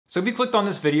So if you clicked on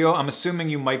this video, I'm assuming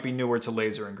you might be newer to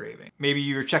laser engraving. Maybe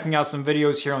you're checking out some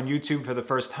videos here on YouTube for the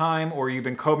first time, or you've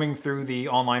been combing through the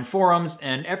online forums,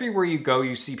 and everywhere you go,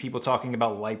 you see people talking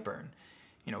about Lightburn.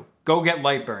 You know, go get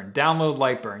Lightburn, download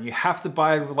Lightburn. You have to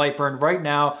buy Lightburn right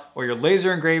now, or your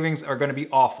laser engravings are gonna be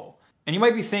awful. And you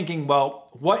might be thinking, well,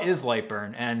 what is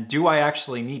Lightburn, and do I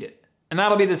actually need it? And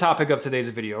that'll be the topic of today's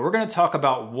video. We're gonna talk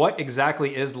about what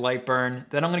exactly is Lightburn,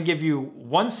 then I'm gonna give you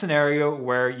one scenario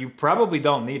where you probably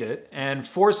don't need it, and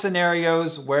 4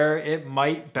 scenarios where it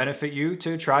might benefit you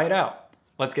to try it out.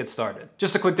 Let's get started.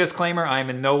 Just a quick disclaimer, I am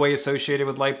in no way associated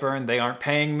with Lightburn. They aren't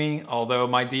paying me, although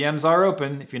my DMs are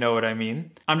open, if you know what I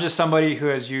mean. I'm just somebody who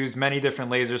has used many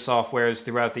different laser softwares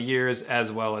throughout the years,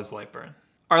 as well as Lightburn.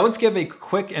 All right, let's give a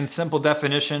quick and simple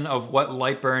definition of what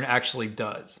Lightburn actually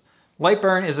does.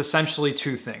 Lightburn is essentially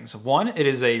 2 things. One, it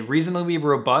is a reasonably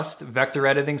robust vector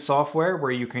editing software where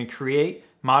you can create,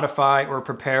 modify, or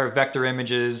prepare vector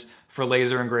images for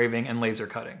laser engraving and laser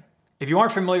cutting. If you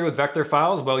aren't familiar with vector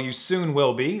files, well, you soon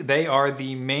will be. They are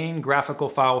the main graphical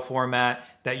file format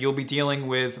that you'll be dealing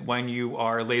with when you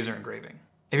are laser engraving.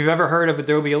 If you've ever heard of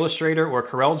Adobe Illustrator or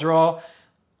CorelDRAW,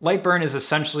 Lightburn is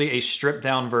essentially a stripped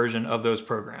down version of those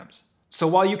programs. So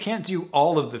while you can't do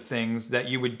all of the things that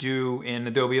you would do in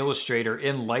Adobe Illustrator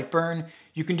in Lightburn,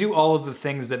 you can do all of the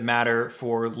things that matter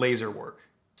for laser work.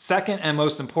 Second, and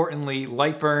most importantly,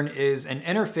 Lightburn is an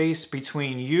interface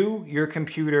between you, your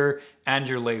computer, and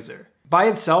your laser. By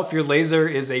itself, your laser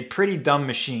is a pretty dumb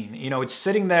machine. You know, it's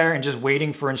sitting there and just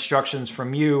waiting for instructions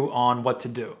from you on what to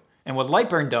do. And what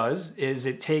Lightburn does is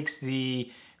it takes the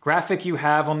graphic you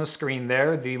have on the screen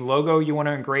there, the logo you want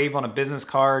to engrave on a business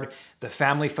card, the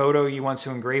family photo you want to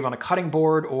engrave on a cutting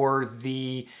board, or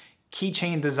the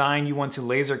keychain design you want to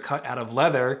laser cut out of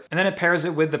leather, and then it pairs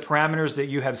it with the parameters that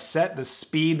you have set, the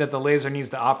speed that the laser needs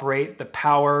to operate, the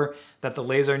power that the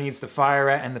laser needs to fire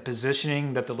at, and the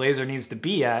positioning that the laser needs to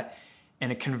be at,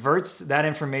 and it converts that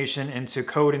information into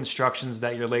code instructions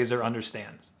that your laser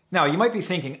understands. Now, you might be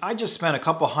thinking, I just spent a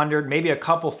couple hundred, maybe a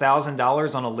couple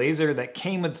 $1,000s on a laser that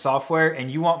came with software,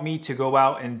 and you want me to go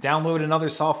out and download another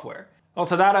software. Well,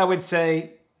 to that I would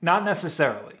say, not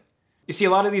necessarily. You see, a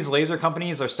lot of these laser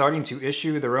companies are starting to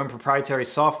issue their own proprietary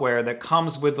software that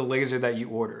comes with the laser that you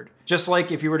ordered. Just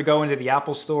like if you were to go into the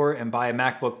Apple Store and buy a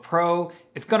MacBook Pro,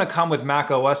 it's gonna come with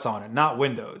Mac OS on it, not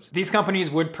Windows. These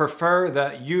companies would prefer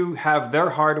that you have their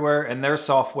hardware and their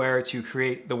software to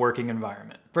create the working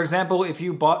environment. For example, if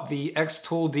you bought the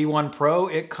Xtool D1 Pro,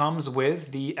 it comes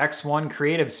with the X1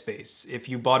 Creative Space. If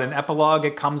you bought an Epilogue,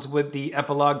 it comes with the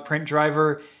Epilogue print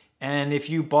driver. And if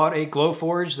you bought a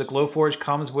Glowforge, the Glowforge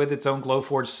comes with its own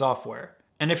Glowforge software.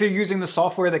 And if you're using the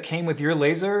software that came with your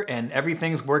laser and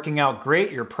everything's working out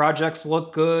great, your projects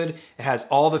look good, it has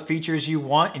all the features you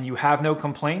want, and you have no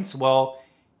complaints, well,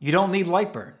 you don't need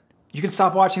Lightburn. You can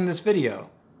stop watching this video.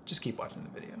 Just keep watching the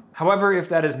video. However, if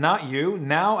that is not you,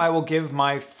 now I will give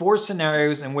my 4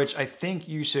 scenarios in which I think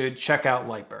you should check out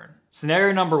Lightburn.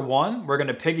 Scenario number 1, we're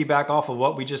gonna piggyback off of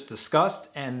what we just discussed,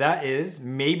 and that is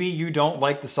maybe you don't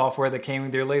like the software that came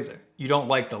with your laser. You don't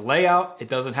like the layout, it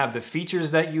doesn't have the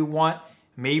features that you want,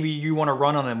 maybe you wanna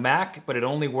run on a Mac, but it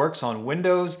only works on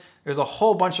Windows. There's a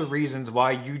whole bunch of reasons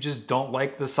why you just don't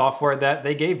like the software that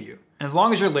they gave you. And as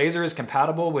long as your laser is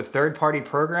compatible with third-party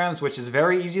programs, which is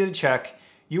very easy to check,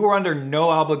 you are under no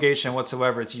obligation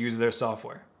whatsoever to use their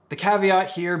software. The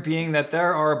caveat here being that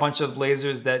there are a bunch of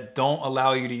lasers that don't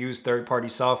allow you to use third-party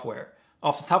software.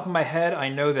 Off the top of my head, I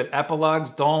know that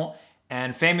Epilogues don't,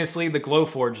 and famously the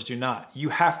Glowforge do not. You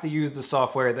have to use the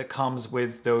software that comes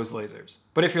with those lasers.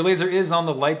 But if your laser is on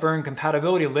the Lightburn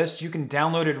compatibility list, you can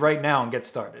download it right now and get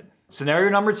started. Scenario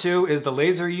number 2 is the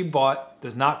laser you bought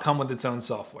does not come with its own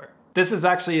software. This is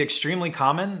actually extremely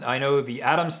common. I know the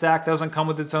Atom Stack doesn't come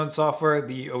with its own software.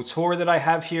 The Otor that I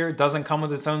have here doesn't come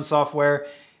with its own software.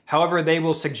 However, they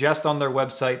will suggest on their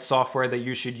website software that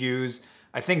you should use.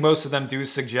 I think most of them do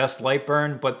suggest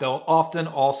Lightburn, but they'll often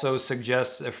also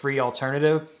suggest a free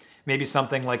alternative, maybe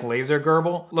something like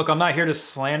LaserGurble. Look, I'm not here to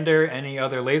slander any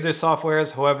other laser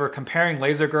softwares. However, comparing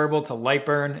LaserGurble to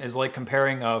Lightburn is like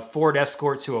comparing a Ford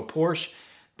Escort to a Porsche.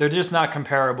 They're just not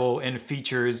comparable in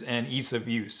features and ease of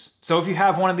use. So if you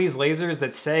have one of these lasers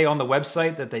that say on the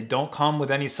website that they don't come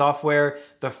with any software,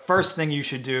 the first thing you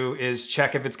should do is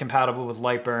check if it's compatible with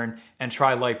Lightburn and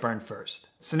try Lightburn first.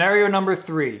 Scenario number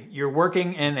 3, you're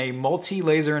working in a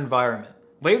multi-laser environment.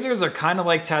 Lasers are kind of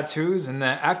like tattoos in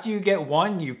that after you get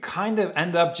one, you kind of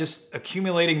end up just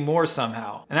accumulating more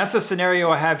somehow. And that's the scenario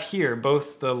I have here,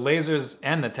 both the lasers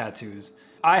and the tattoos.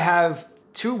 I have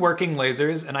 2 working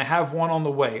lasers and I have one on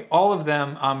the way. All of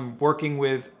them I'm working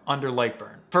with under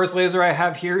Lightburn. First laser I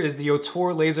have here is the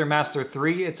Otor Laser Master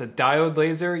 3. It's a diode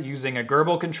laser using a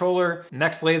Gerbil controller.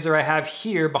 Next laser I have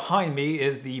here behind me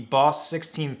is the Boss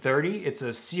 1630. It's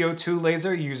a CO2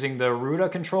 laser using the Ruda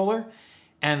controller.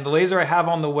 And the laser I have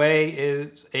on the way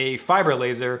is a fiber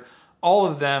laser. All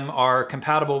of them are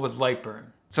compatible with Lightburn.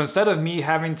 So instead of me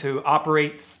having to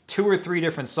operate 2 or 3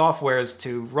 different softwares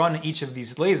to run each of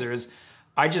these lasers,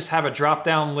 I just have a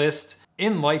drop-down list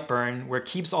in Lightburn where it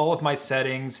keeps all of my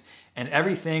settings and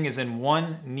everything is in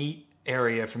one neat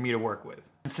area for me to work with.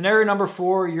 In scenario number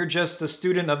 4, you're just a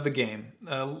student of the game.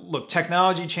 Look,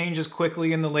 technology changes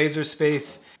quickly in the laser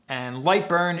space, and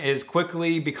Lightburn is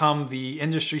quickly become the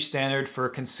industry standard for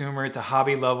consumer to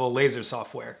hobby level laser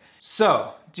software.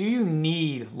 So, do you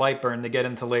need Lightburn to get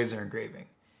into laser engraving?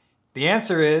 The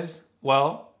answer is,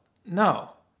 well, no.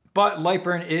 But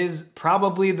Lightburn is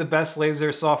probably the best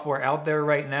laser software out there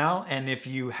right now, and if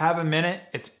you have a minute,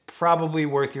 it's probably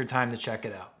worth your time to check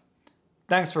it out.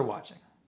 Thanks for watching.